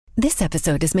This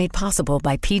episode is made possible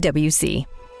by PwC.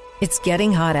 It's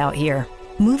getting hot out here.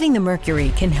 Moving the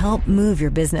mercury can help move your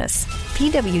business.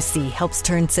 PwC helps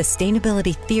turn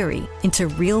sustainability theory into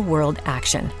real-world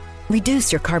action.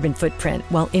 Reduce your carbon footprint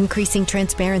while increasing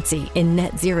transparency in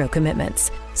net zero commitments.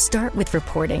 Start with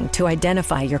reporting to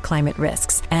identify your climate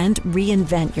risks and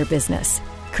reinvent your business.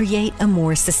 Create a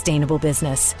more sustainable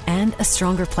business and a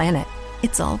stronger planet.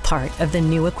 It's all part of The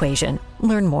New Equation.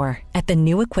 Learn more at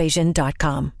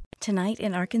thenewequation.com. Tonight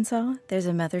in Arkansas, there's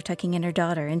a mother tucking in her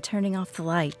daughter and turning off the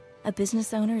light. A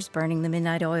business owner is burning the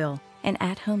midnight oil. An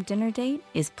at-home dinner date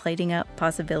is plating up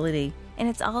possibility. And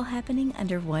it's all happening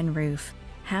under one roof.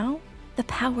 How? The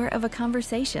power of a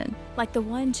conversation, like the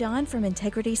one John from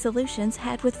Integrity Solutions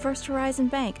had with First Horizon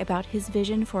Bank about his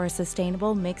vision for a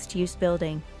sustainable mixed-use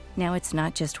building. Now it's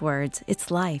not just words, it's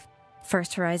life.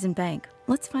 First Horizon Bank.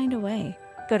 Let's find a way.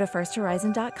 Go to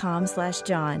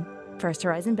firsthorizon.com/John. First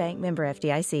Horizon Bank, member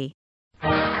FDIC.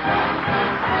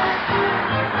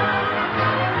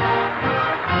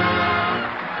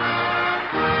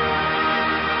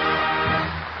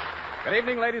 Good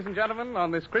evening, ladies and gentlemen.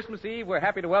 On this Christmas Eve, we're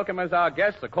happy to welcome as our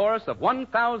guests a chorus of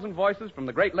 1,000 voices from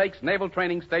the Great Lakes Naval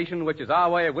Training Station, which is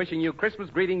our way of wishing you Christmas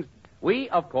greetings. We,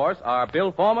 of course, are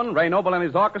Bill Foreman, Ray Noble and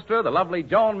his orchestra, the lovely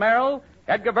Joan Merrill,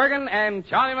 Edgar Bergen, and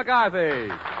Charlie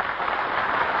McCarthy.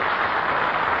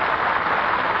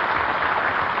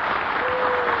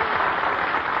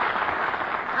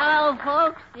 Hello,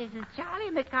 folks. This is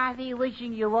Charlie McCarthy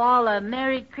wishing you all a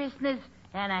Merry Christmas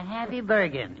and a Happy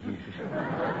Bergen.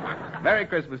 Merry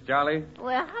Christmas, Charlie.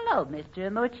 Well, hello, Mr.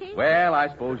 Mochi. Well, I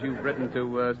suppose you've written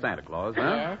to Santa Claus, huh?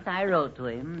 Yes, I wrote to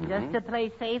him. Just to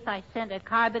play safe, I sent a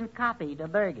carbon copy to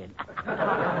Bergen.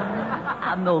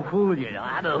 I'm no fool, you know.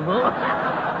 I'm no fool.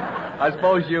 I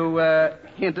suppose you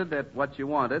hinted at what you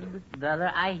wanted.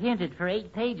 Brother, I hinted for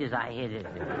 8 pages, I hinted.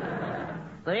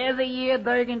 But every year,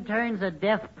 Bergen turns a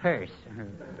deaf purse.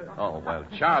 Oh, well,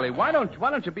 Charlie, why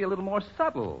don't you be a little more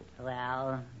subtle?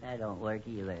 Well, that don't work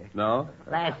either. No?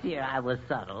 Last year I was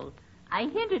subtle. I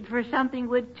hinted for something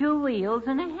with 2 wheels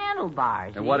and a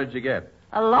handlebar. And what did you get?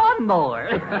 A lawnmower.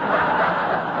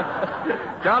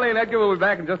 Charlie and Edgar will be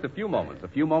back in just a few moments. A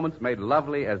few moments made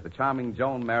lovely as the charming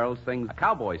Joan Merrill sings a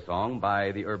cowboy song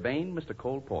by the urbane Mr.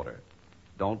 Cole Porter.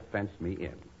 Don't Fence Me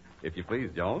In. If you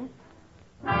please, Joan.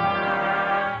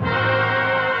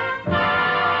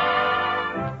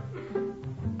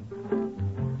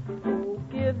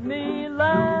 Give me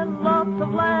land, lots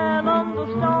of land on the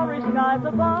starry skies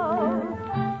above.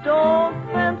 Don't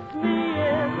fence me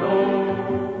in.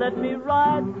 No. Let me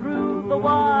ride through the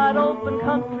wide open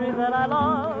country that I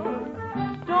love.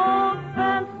 Don't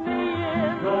fence me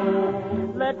in.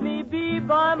 No. Let me be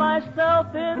by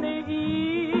myself in the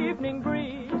evening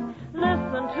breeze.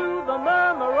 Listen to the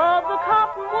murmur of the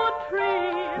cottonwood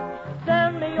trees.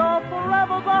 Send me off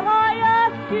forever, but I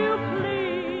ask you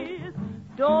please.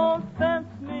 Don't fence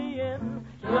me in,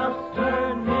 just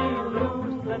turn me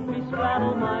loose. Let me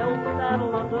straddle my old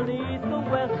saddle underneath the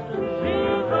western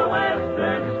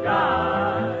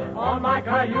sky. On my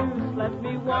cayuse, let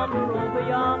me wander over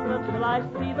yonder till I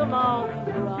see the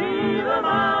mountains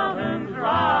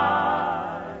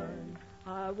rise.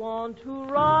 I want to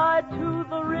ride to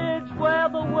the ridge where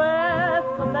the west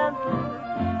commences.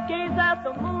 Gaze at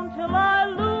the moon till I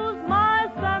lose my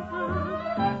senses.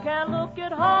 Can't look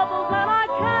at hobbles and I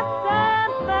can't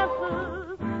stand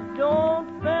fences.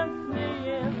 Don't fence me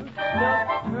in,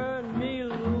 just turn me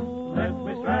loose. Let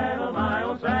me straddle my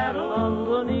own saddle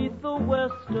underneath the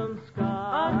western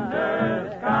sky. Under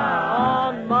the sky.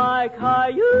 On my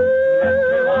cayuse. Let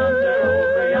me wander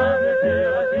over yonder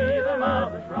till I see the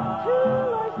mountains rise.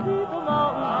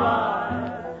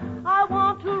 I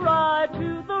want to ride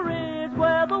to the ridge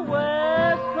where the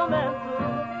west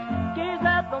commences. Gaze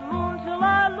at the moon till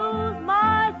I lose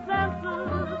my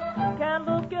senses. Can't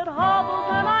look at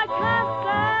hobbles and I can't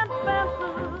stand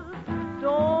fences.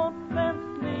 Don't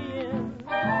fence me in.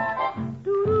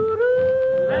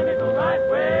 Doo-doo-doo. Let me go right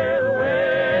where the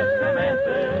west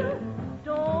commences.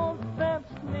 Don't fence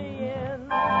me in.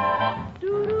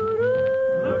 Doo-doo-doo.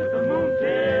 Look at the moon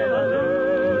till I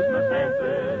lose my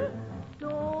senses.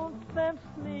 Don't fence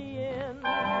me in.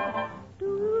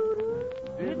 Doo-doo-doo.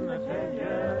 Didn't I tell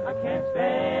you I can't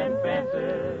stand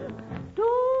fences?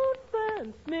 Don't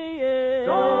fence me in.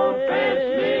 Don't fence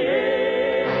me in.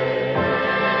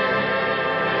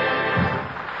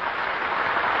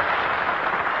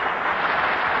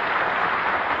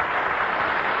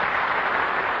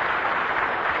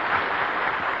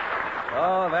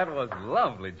 Oh, that was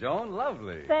lovely, Joan,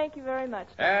 lovely. Thank you very much.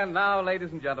 And now,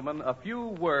 ladies and gentlemen, a few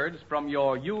words from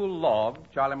your Yule log,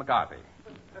 Charlie McCarthy.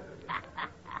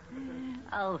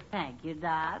 Oh, thank you,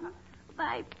 Don.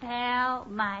 My pal,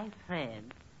 my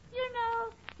friend. You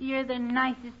know, you're the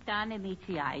nicest Don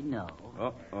Amici I know.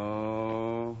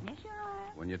 Uh-oh. Yes, you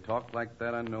are. When you talk like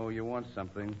that, I know you want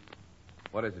something.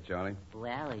 What is it, Charlie?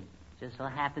 Well, it just so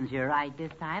happens you're right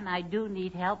this time. I do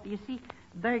need help. You see,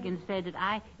 Bergen said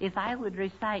that if I would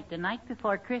recite The Night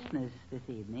Before Christmas this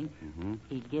evening,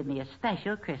 he'd give me a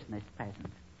special Christmas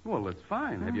present. Well, that's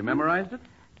fine. Have you memorized it?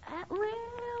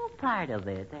 Well, part of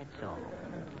it, that's all.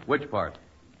 Which part?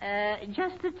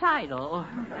 Just the title.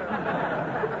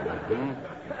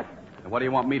 And what do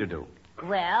you want me to do?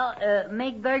 Well,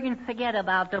 make Bergen forget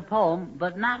about the poem,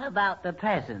 but not about the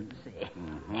present, see?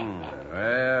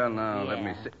 Well, now, let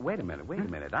me see. Wait a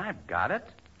minute. I've got it.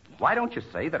 Why don't you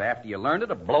say that after you learned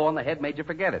it, a blow on the head made you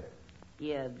forget it?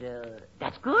 Yeah,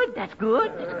 that's good.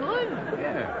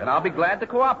 Yeah, and I'll be glad to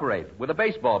cooperate with a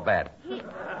baseball bat.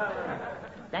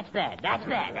 That's that.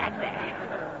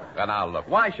 Now, look,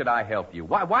 why should I help you?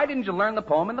 Why didn't you learn the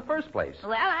poem in the first place?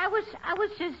 Well, I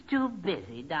was just too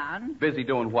busy, Don. Busy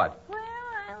doing what? Well,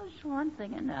 I was one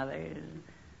thing or another.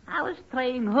 I was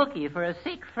playing hooky for a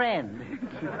sick friend.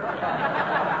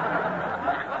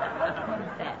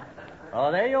 Oh,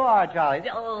 there you are, Charlie.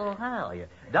 Oh, hello.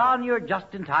 Don, you're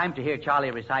just in time to hear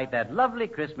Charlie recite that lovely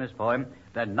Christmas poem,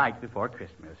 The Night Before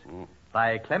Christmas,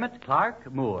 by Clement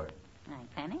Clark Moore.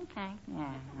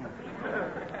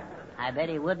 I bet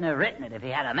he wouldn't have written it if he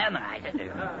had to memorize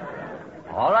it.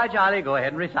 All right, Charlie, go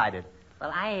ahead and recite it.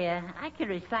 Well, I can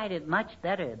recite it much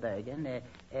better, Bergen,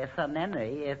 from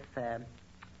memory, if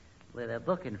with a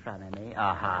book in front of me.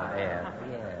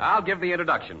 Yeah. I'll give the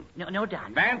introduction. No,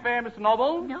 Don. Fanfare, Mr.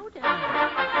 Noble. No, Don.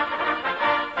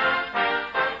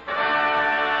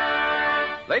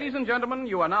 Ladies and gentlemen,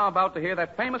 you are now about to hear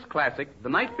that famous classic, The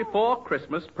Night Before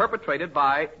Christmas, perpetrated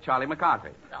by Charlie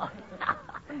McCarthy. Oh,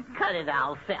 cut it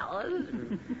out, fellas.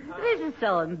 This is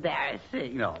so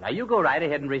embarrassing. No, now you go right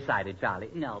ahead and recite it, Charlie.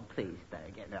 No, please,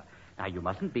 Bergen. No. Now, you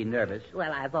mustn't be nervous.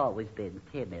 Well, I've always been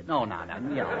timid. No.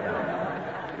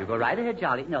 You go right ahead,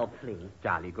 Charlie. No, please.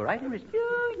 Charlie, go right ahead.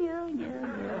 No.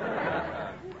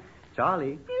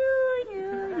 Charlie.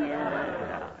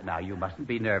 Now, you mustn't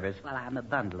be nervous. Well, I'm a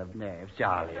bundle of nerves.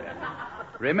 Charlie.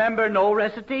 Remember, no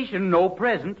recitation, no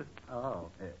present. Oh.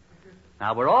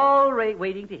 Now, we're all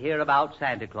waiting to hear about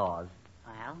Santa Claus.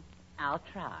 Well, I'll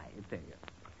try.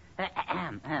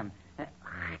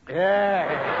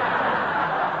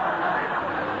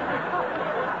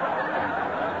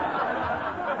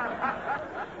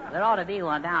 There ought to be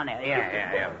one down there.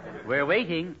 Yeah. We're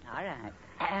waiting. All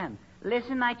right.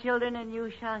 Listen, my children, and you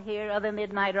shall hear of the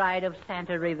midnight ride of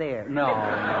Santa Revere. No.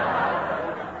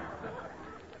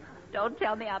 Don't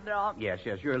tell me I'm wrong. Yes,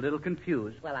 you're a little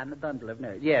confused. Well, I'm a bundle of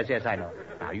nerves. Yes, I know.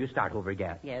 Now, you start over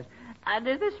again. Yes.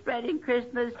 Under the spreading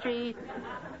Christmas tree,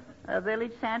 a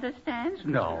village Santa stands?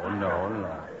 No.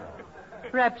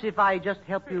 Perhaps if I just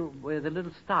help you with a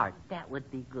little start. That would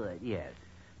be good. Yes.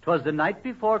 'Twas the night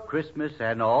before Christmas,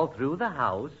 and all through the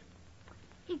house.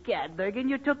 Egad, Bergen,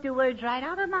 you took the words right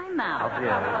out of my mouth.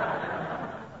 Yes.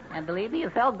 And believe me,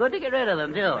 it felt good to get rid of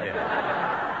them, too.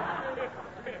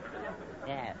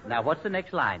 Yeah. Now, what's the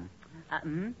next line? I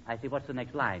see. What's the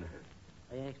next line?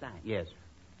 The next line? Yes.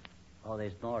 Oh,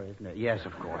 there's more, isn't there? Yes,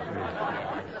 of course.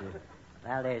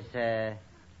 Well,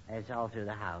 there's all through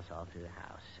the house,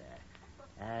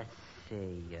 Let's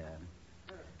see.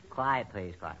 Quiet,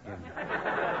 please, quiet.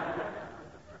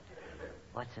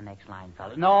 What's the next line,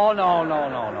 fellas? No.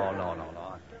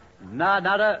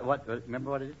 Not a... What?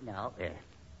 Remember what it is? No. Yeah.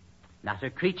 Not a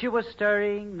creature was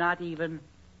stirring, not even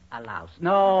a louse.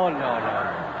 No.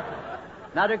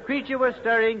 Not a creature was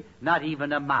stirring, not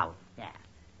even a mouse. Yeah.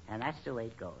 And that's the way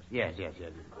it goes. Yes.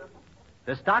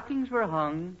 The stockings were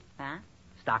hung... Huh?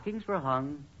 Stockings were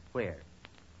hung where?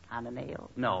 On a nail?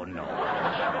 No.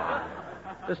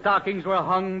 The stockings were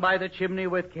hung by the chimney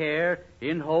with care,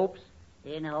 in hopes...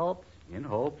 In hopes? In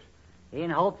hopes. In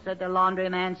hopes that the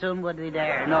laundryman soon would be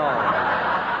there. No.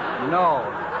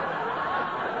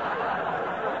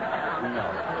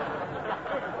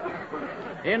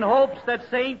 In hopes that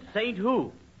Saint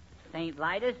who? St.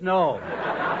 Vitus? No.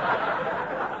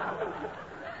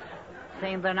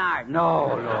 St. Bernard?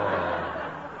 No.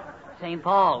 St.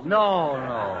 Paul? No.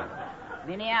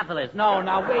 Minneapolis? No,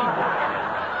 now wait.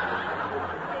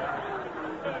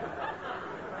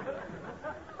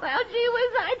 Well, gee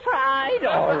whiz, I tried.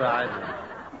 All right.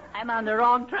 I'm on the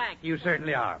wrong track. You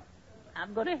certainly are.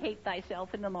 I'm going to hate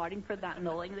thyself in the morning for not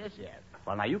knowing this. Yes.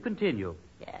 Well, now you continue.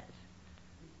 Yes.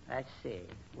 Let's see.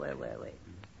 Wait.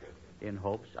 In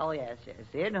hopes. Oh, yes.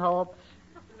 In hopes.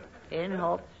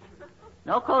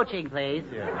 No coaching, please.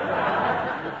 Yes.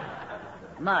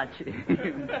 Much.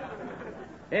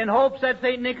 in hopes that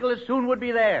St. Nicholas soon would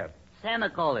be there.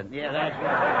 Semicolon. Yeah, that's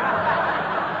right.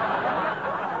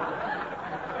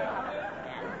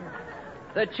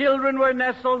 The children were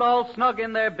nestled all snug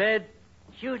in their bed.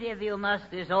 Shoot if you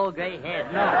must, this old gray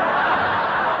head. No.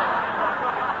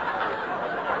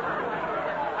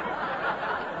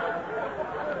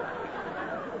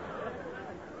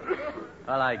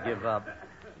 Well, I give up.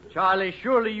 Charlie,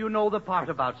 surely you know the part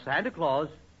about Santa Claus.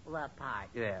 What part?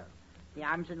 Yeah. The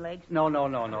arms and legs? No.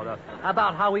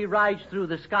 About how he rides through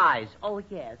the skies. Oh,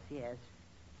 yes. Yes,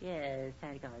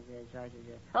 Santa Claus is right.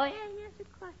 Oh, yes,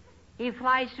 of course. He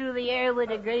flies through the air with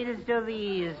the greatest of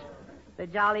ease. The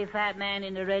jolly fat man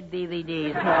in the red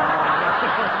DVDs.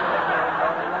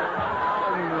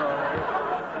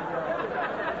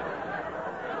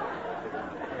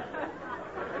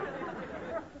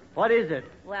 What is it?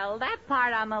 Well, that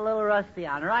part I'm a little rusty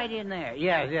on. Right in there.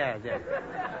 Yes.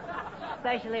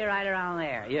 Especially right around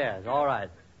there. Yes, all right.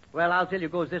 Well, I'll tell you,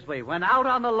 it goes this way. When out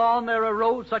on the lawn there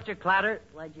arose such a clatter,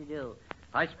 What'd you do?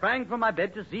 I sprang from my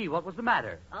bed to see what was the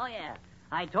matter. Oh, yeah.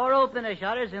 I tore open the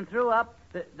shutters and threw up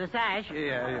the sash.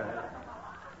 Yeah.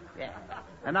 Yeah.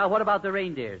 And now what about the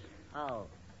reindeers? Oh,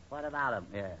 what about them?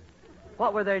 Yeah.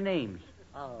 What were their names?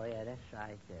 Oh, yeah, that's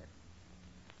right there.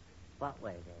 What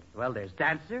were they? Well, there's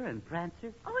Dancer and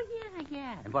Prancer. Oh,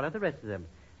 yeah. And what are the rest of them?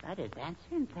 There's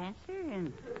Dancer and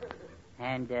Prancer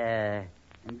and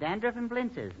Dandruff and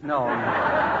Blintzes. No.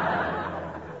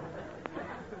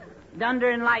 Dunder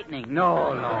and Lightning.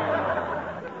 No.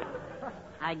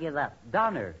 I give up.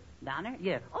 Donner. Donner?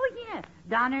 Yeah. Oh, yeah.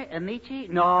 Donner, Amici.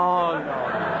 No.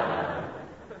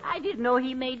 I didn't know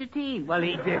he made the team. Well,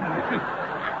 he didn't.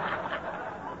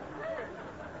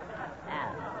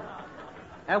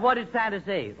 And what did Santa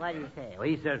say? What did he say? Well,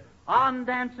 he said, on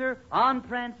Dancer, on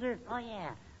Prancer. Oh,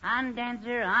 yeah. On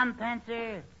Dancer, on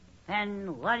Prancer.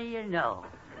 And what do you know?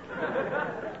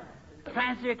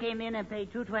 Prancer came in and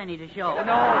paid $2.20 to show.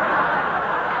 No.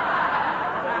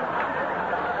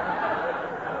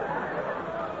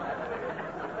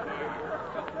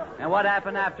 And what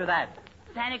happened after that?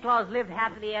 Santa Claus lived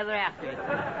happily ever after.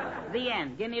 The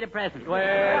end. Give me the present. Wait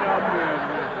a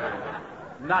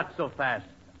minute. Not so fast.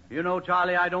 You know,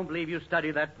 Charlie, I don't believe you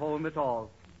studied that poem at all.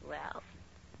 Well,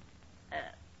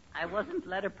 I wasn't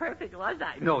letter perfect, was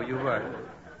I? No, you weren't.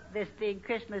 This being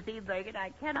Christmas Eve, Bergen, I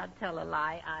cannot tell a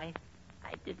lie. I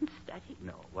didn't study.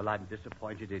 No, well, I'm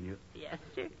disappointed in you. Yes,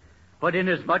 sir. But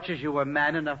inasmuch as you were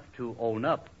man enough to own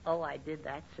up, Oh, I did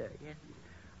that, sir. Yes.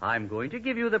 I'm going to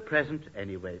give you the present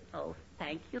anyway. Oh,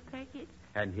 thank you, Bergen.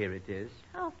 And here it is.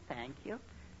 Oh, thank you.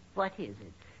 What is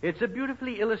it? It's a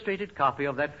beautifully illustrated copy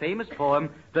of that famous poem,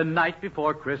 The Night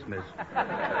Before Christmas.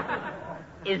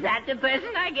 Is that the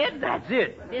present I get? That's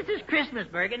it. This is Christmas,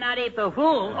 Bergen, not April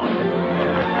Fool.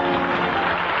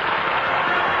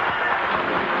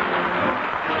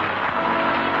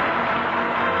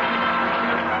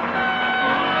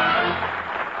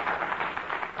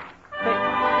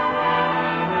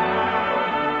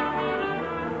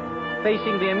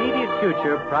 Facing the immediate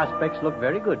future, prospects look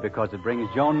very good because it brings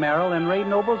Joan Merrill and Ray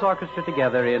Noble's orchestra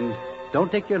together in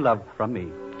Don't Take Your Love From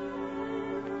Me.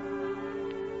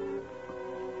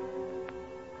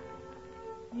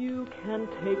 You can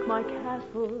take my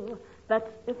castle, that's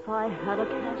if I had a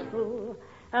castle,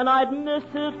 and I'd miss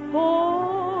it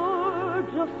for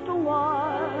just a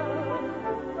while.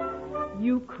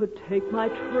 You could take my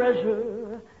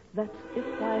treasure, that's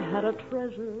if I had a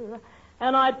treasure,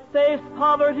 and I'd face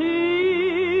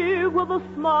poverty with a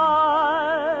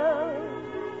smile.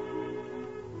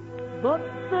 But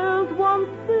there's one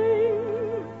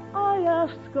thing I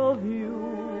ask of you,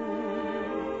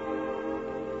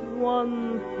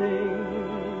 one thing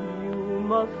you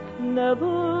must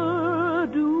never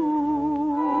do.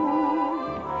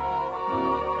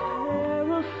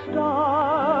 Tear a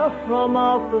star from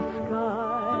out the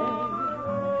sky,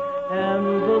 and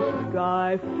the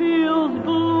sky feels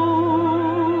blue.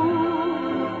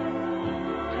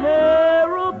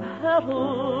 Tear a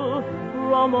petal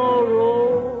from a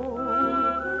rose,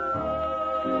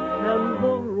 and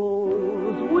the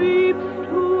rose weeps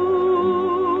too.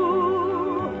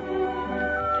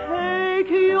 Take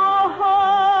your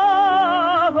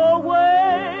heart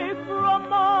away from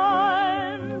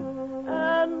mine,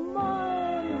 and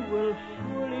mine will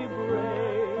surely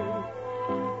break.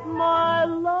 My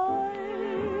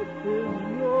life is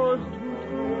yours to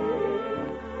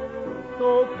take, so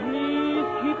please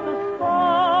keep the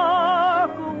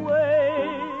spark away.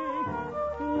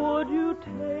 Would you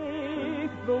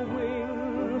take the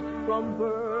wings from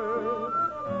birds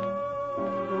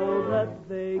so that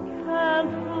they can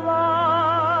fly?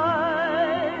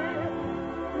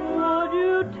 Would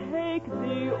you take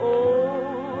the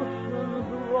old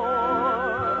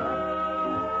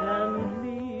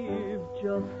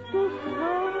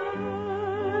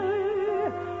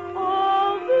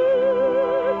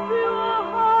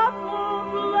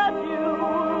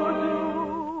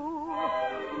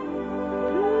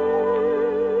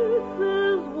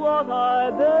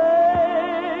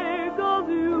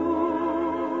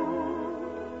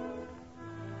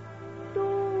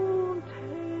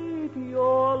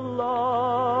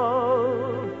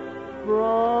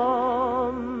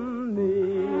from me.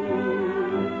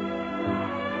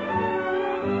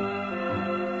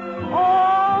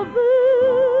 All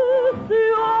this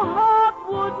your heart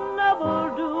would never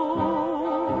do.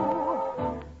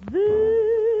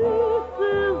 This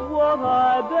is what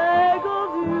I beg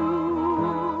of you.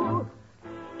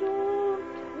 Don't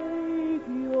take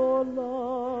your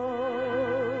love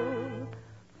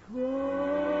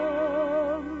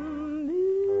from me.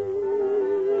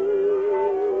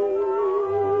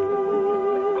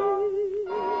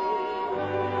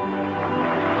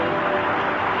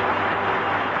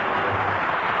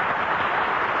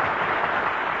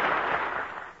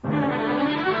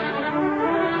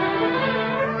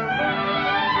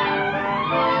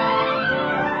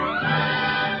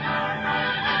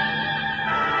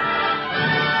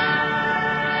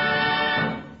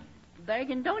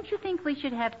 Bergen, don't you think we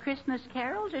should have Christmas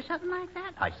carols or something like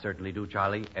that? I certainly do,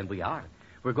 Charlie, and we are.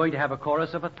 We're going to have a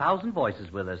chorus of 1,000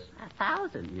 voices with us.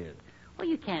 1,000? Yes. Well,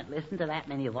 you can't listen to that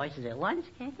many voices at once,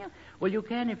 can you? Well, you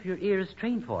can if your ear is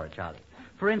trained for it, Charlie.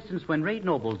 For instance, when Ray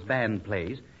Noble's band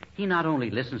plays, he not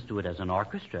only listens to it as an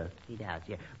orchestra, He does,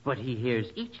 yeah. but he hears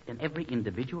each and every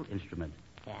individual instrument.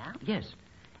 Yeah? Yes.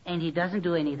 And he doesn't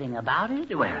do anything about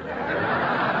it? Well,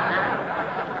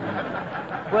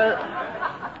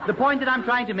 the point that I'm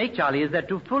trying to make, Charlie, is that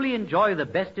to fully enjoy the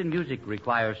best in music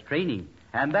requires training.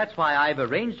 And that's why I've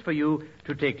arranged for you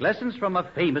to take lessons from a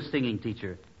famous singing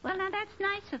teacher. Well, now, that's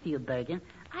nice of you, Bergen.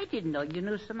 I didn't know you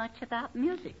knew so much about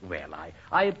music. Well,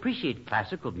 I appreciate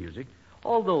classical music,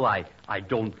 although I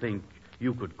don't think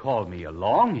you could call me a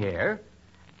long hair.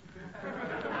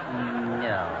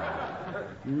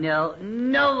 No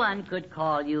one could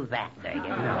call you that, Bergen.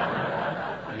 No.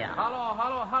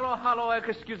 Hello,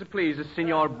 excuse me, please,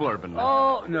 Signor Bourbon.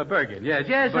 Oh, no, Bergen. Yes,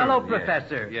 Bourbon, hello, yes,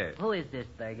 Professor. Yes. Who is this,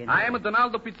 Bergen? I am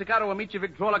Donaldo Pizzicaro Amici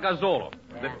Victrola Gazzolo,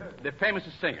 Yeah. the famous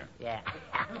singer. Yeah.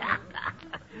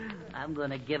 I'm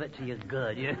going to give it to you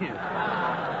good.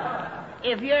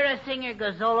 If you're a singer,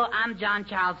 Gazzolo, I'm John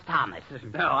Charles Thomas.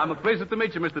 No, I'm pleased to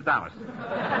meet you, Mr. Thomas.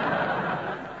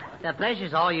 The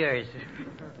pleasure's all yours.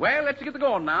 Well, let's get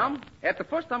going now. At the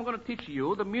first, I'm going to teach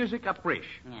you the music approach.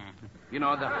 Yeah. You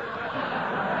know,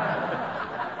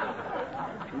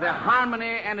 the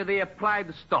harmony and the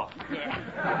applied stuff. Yeah.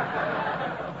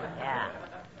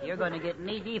 You're going to get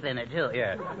knee-deep in it, too.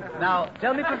 Yeah. Now,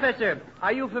 tell me, Professor,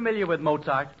 are you familiar with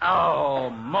Mozart? Oh,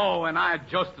 Mo and I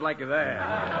just like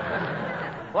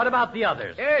that. What about the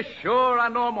others? Yeah, sure, I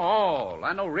know them all.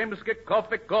 I know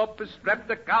Rimsky-Korsakov,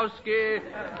 Streptokowski,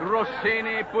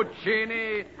 Rossini,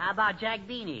 Puccini. How about Jack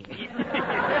Beanie?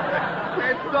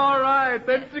 That's all right.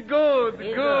 That's good.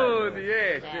 Good,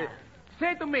 yes. Yeah.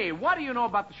 Say to me, what do you know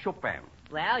about Chopin?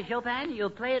 Well, Chopin, you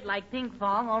play it like ping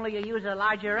pong, only you use a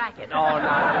larger racket. Oh,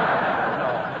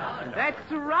 no.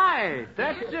 That's right.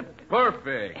 That's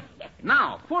perfect.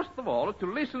 Now, first of all, to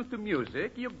listen to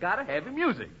music, you've got to have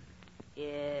music.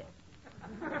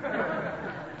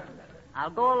 I'll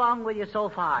go along with you so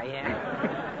far, yeah.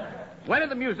 When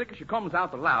the music, she comes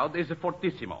out loud, is a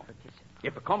fortissimo.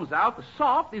 If it comes out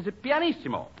soft, is a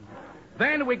pianissimo.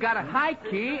 Then we got a high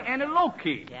key and a low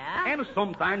key. Yeah? And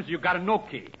sometimes you got a no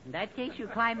key. In that case, you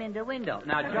climb in the window.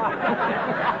 Now, John.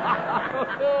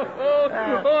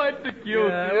 It's cute.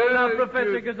 Well, now,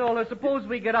 Professor Gazzola, suppose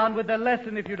we get on with the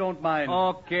lesson, if you don't mind.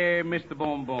 Okay, Mr.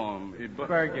 Boom Boom.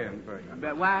 Bergen.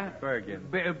 What? Bergen.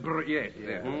 Yes.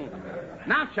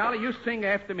 Now, Charlie, you sing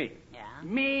after me. Yeah?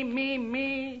 Me.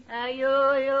 You.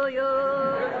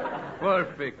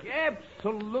 Perfect.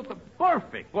 Absolutely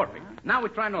perfect. Now we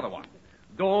try another one.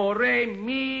 Do, re,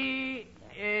 mi.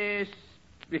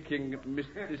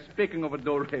 Speaking of a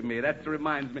do, re, mi, that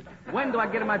reminds me. When do I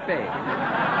get my pay?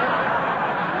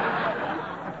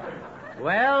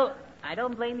 Well, I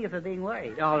don't blame you for being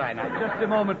worried. All right, now, just a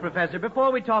moment, Professor.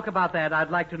 Before we talk about that,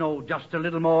 I'd like to know just a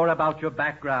little more about your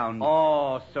background.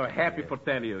 Oh, so happy for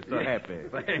telling you. So happy.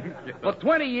 For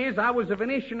 20 years, I was a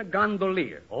Venetian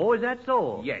gondolier. Oh, is that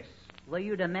so? Yes. Were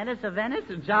you the menace of Venice?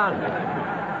 John.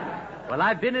 Well,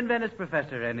 I've been in Venice,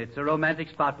 Professor, and it's a romantic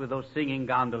spot with those singing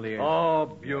gondoliers. Oh,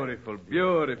 beautiful.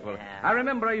 Yeah. I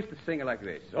remember I used to sing it like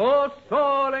this. Oh,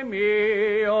 sole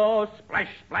mio, splash,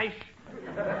 splash.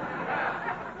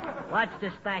 What's the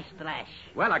splash splash?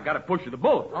 Well, I got to push the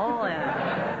boat. Oh,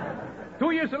 yeah.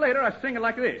 2 years later, I sing it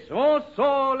like this. Oh,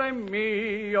 sole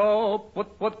mio, put.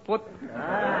 What's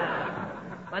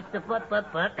the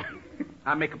put?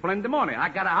 I make a plenty of money. I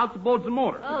got a houseboat and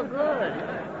motor. Oh,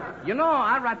 good. You know,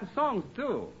 I write the songs,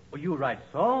 too. Oh, you write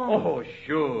songs? Oh,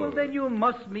 sure. Well, then you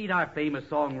must meet our famous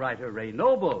songwriter, Ray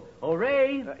Noble. Oh,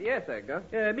 Ray. Yes, Edgar.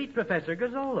 Meet Professor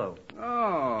Gazzolo.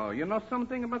 Oh, you know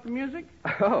something about the music?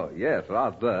 Oh, yes,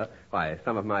 rather. Why,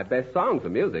 some of my best songs are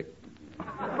music.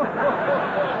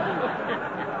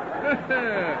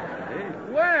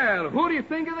 Well, who do you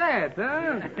think of that,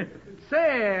 huh?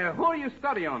 Say, who are you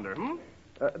study under,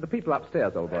 The people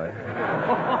upstairs, old boy.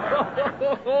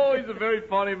 Oh, he's a very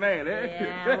funny man, eh?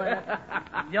 Yeah, well,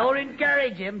 don't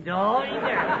encourage him. Don't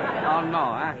encourage him. Oh, no,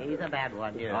 huh? He's a bad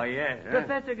one. Oh, yeah.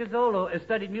 Professor Gazzolo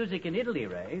studied music in Italy,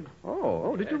 Ray.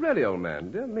 Oh, did you really, old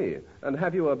man? Dear me. And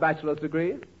have you a bachelor's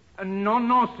degree?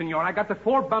 No, senor. I got the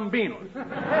 4 bambinos.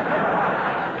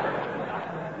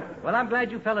 Well, I'm glad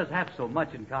you fellas have so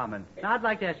much in common. Now, I'd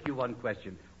like to ask you one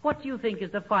question. What do you think is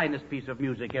the finest piece of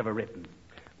music ever written?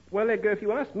 Well, Edgar, if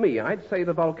you ask me, I'd say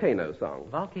the volcano song.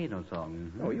 Volcano song.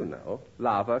 Mm-hmm. Oh, you know.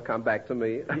 Lava, come back to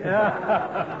me.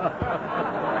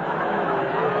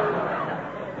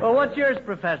 Well, what's yours,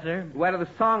 Professor? Well, the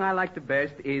song I like the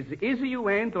best is you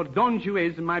ain't or don't you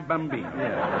is my bambino.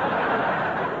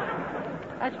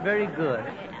 That's very good.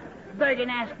 Bergen,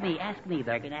 ask me,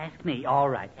 Bergen, ask me. All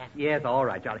right. Yes, all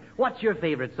right, Charlie. What's your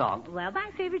favorite song? Well, my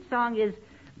favorite song is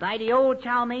By the Old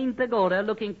Chow Mein Pagoda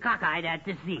Looking Cockeyed at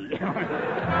the Sea.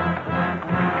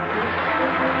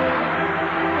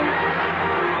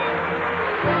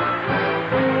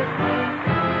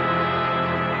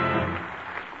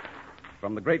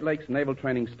 From the Great Lakes Naval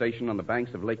Training Station on the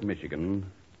banks of Lake Michigan,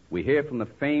 we hear from the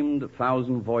famed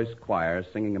 1,000-voice choir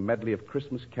singing a medley of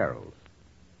Christmas carols.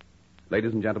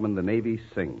 Ladies and gentlemen, the Navy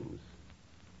sings.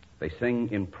 They sing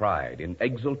in pride, in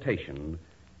exultation,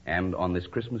 and on this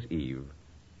Christmas Eve,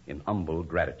 in humble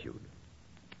gratitude.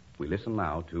 We listen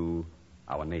now to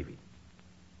our Navy.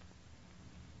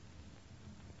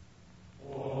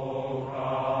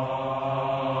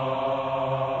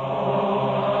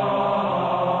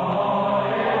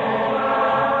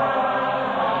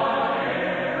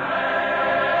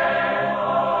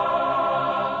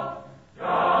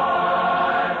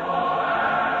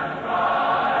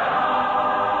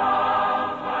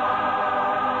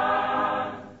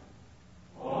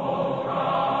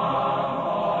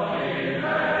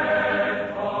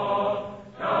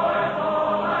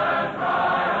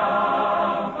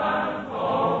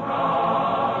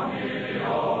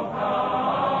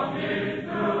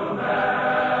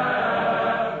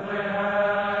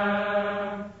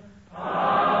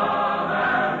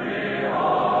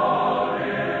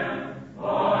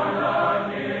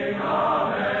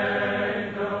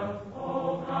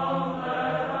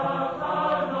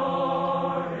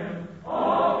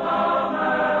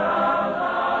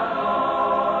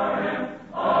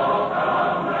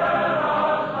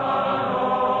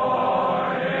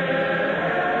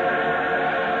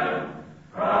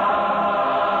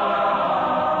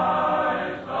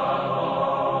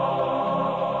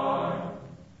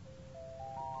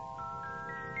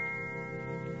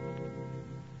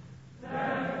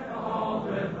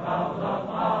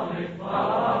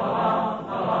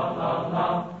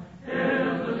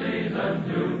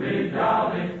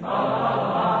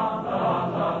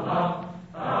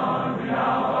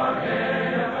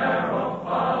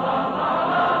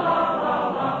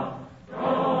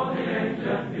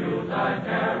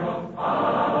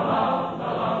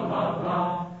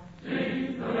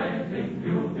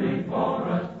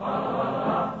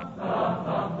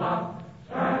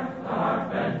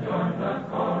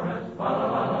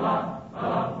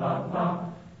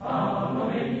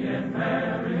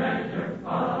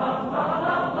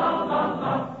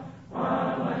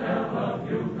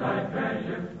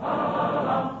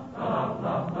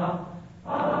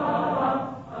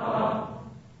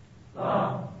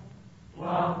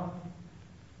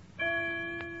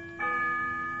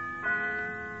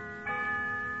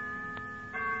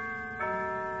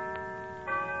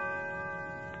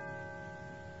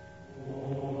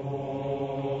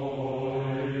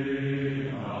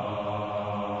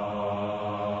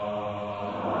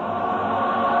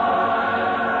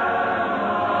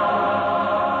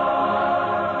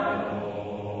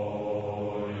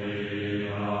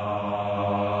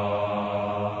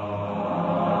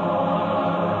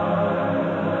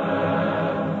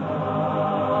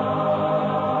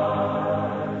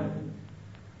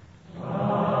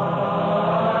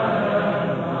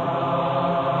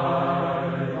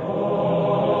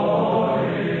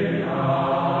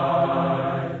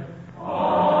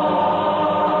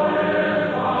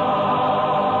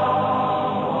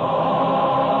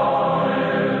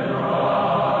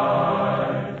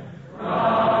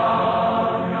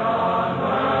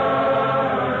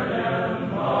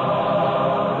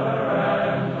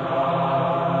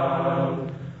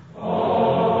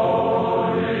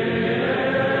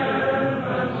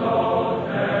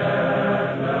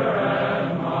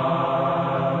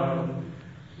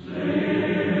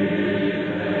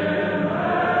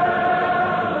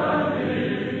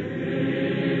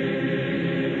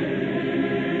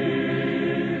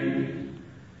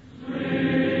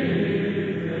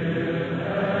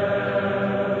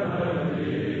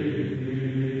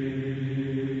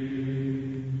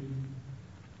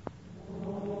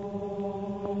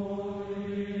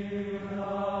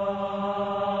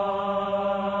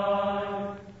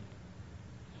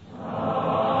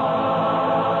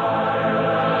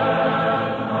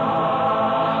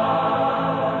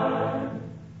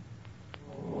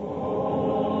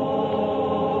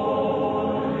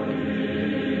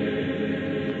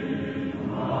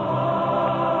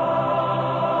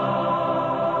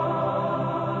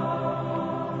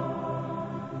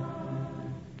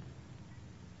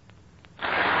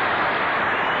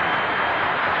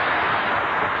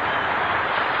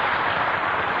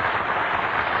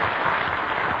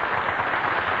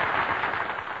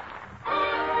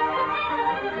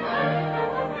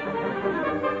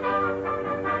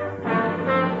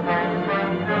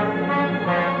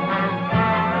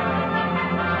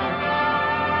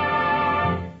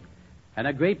 And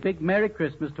a great big Merry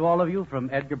Christmas to all of you from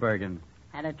Edgar Bergen.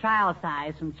 And a trial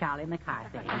size from Charlie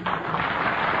McCarthy.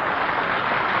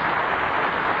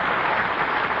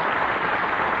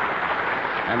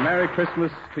 And Merry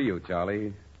Christmas to you,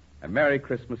 Charlie. And Merry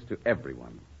Christmas to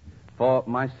everyone. For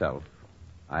myself,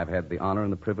 I've had the honor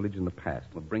and the privilege in the past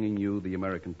of bringing you the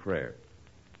American prayer.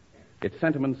 Its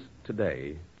sentiments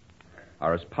today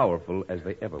are as powerful as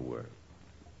they ever were.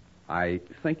 I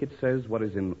think it says what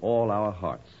is in all our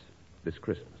hearts this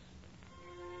Christmas.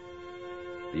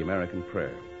 The American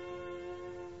prayer.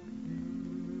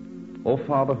 O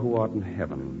Father who art in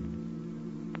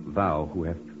heaven, thou who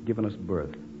hast given us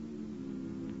birth,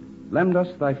 lend us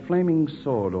thy flaming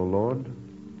sword, O Lord,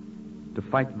 to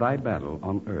fight thy battle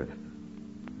on earth.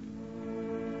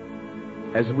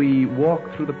 As we walk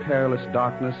through the perilous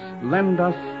darkness, lend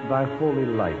us thy holy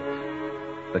light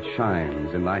that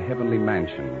shines in thy heavenly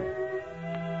mansion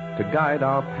to guide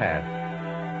our path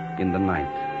in the night.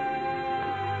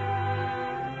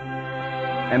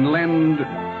 And lend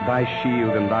thy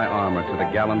shield and thy armor to the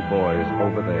gallant boys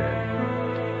over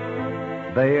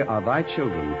there. They are thy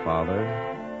children, Father,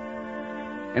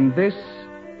 and this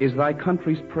is thy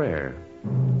country's prayer,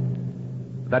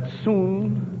 that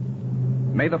soon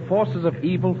may the forces of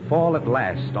evil fall at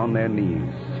last on their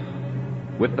knees,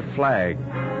 with the flag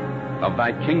of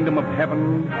thy kingdom of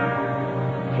heaven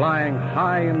flying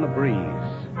high in the breeze.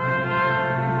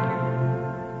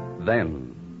 Then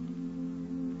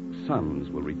sons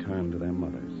will return to their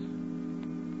mothers,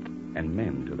 and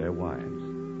men to their wives.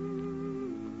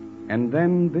 And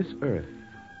then this earth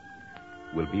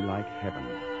will be like heaven,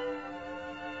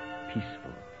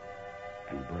 peaceful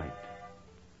and bright.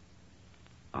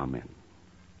 Amen.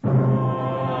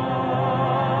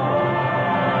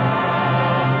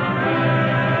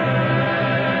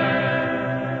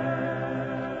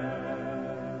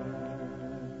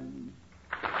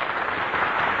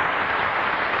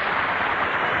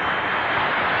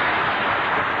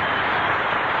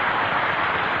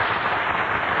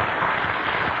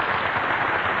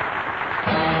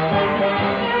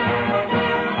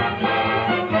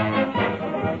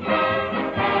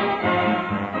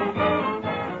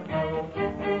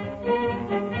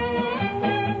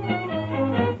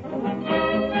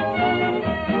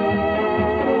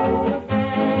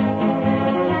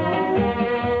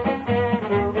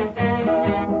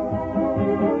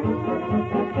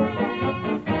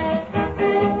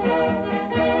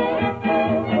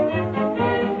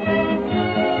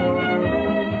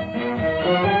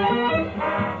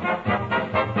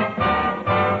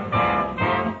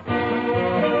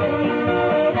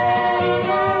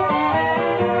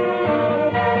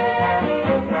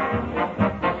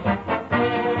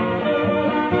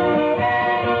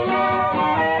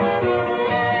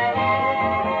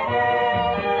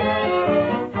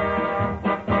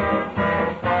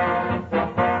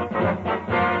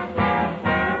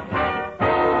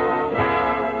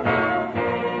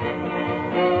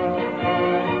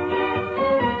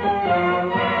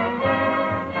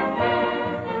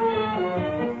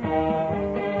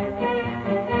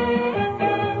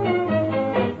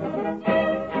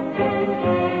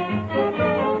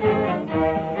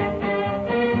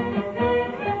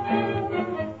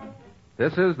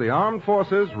 This is the Armed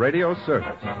Forces Radio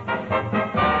Service.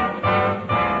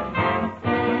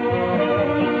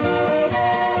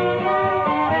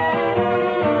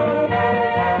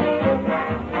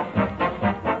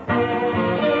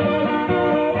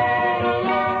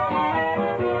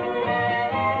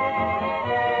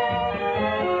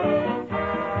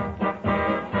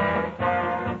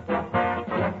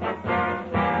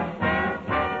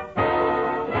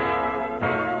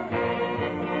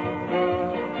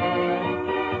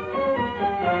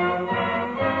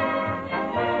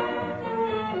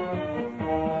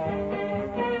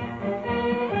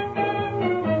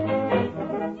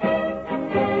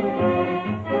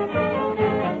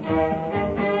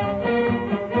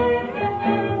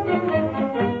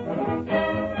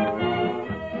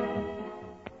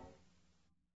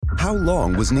 How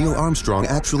long was Neil Armstrong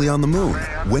actually on the moon?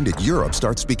 When did Europe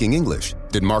start speaking English?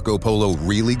 Did Marco Polo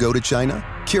really go to China?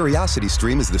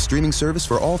 CuriosityStream is the streaming service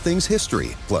for all things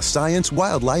history, plus science,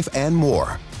 wildlife, and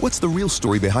more. What's the real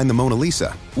story behind the Mona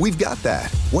Lisa? We've got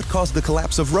that. What caused the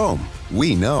collapse of Rome?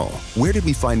 We know. Where did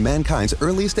we find mankind's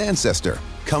earliest ancestor?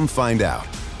 Come find out.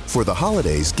 For the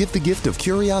holidays, give the gift of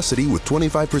curiosity with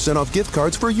 25% off gift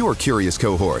cards for your curious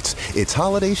cohorts. It's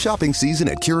holiday shopping season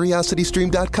at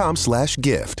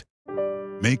curiositystream.com/gift.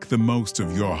 Make the most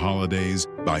of your holidays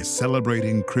by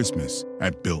celebrating Christmas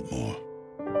at Biltmore.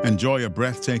 Enjoy a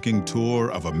breathtaking tour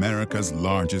of America's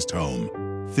largest home,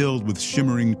 filled with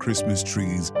shimmering Christmas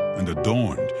trees and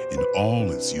adorned in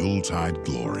all its Yuletide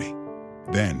glory.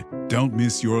 Then, don't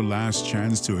miss your last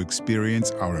chance to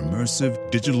experience our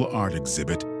immersive digital art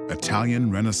exhibit,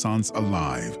 Italian Renaissance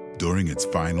Alive, during its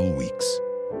final weeks.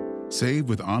 Save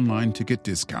with online ticket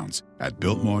discounts at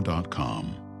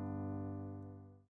Biltmore.com.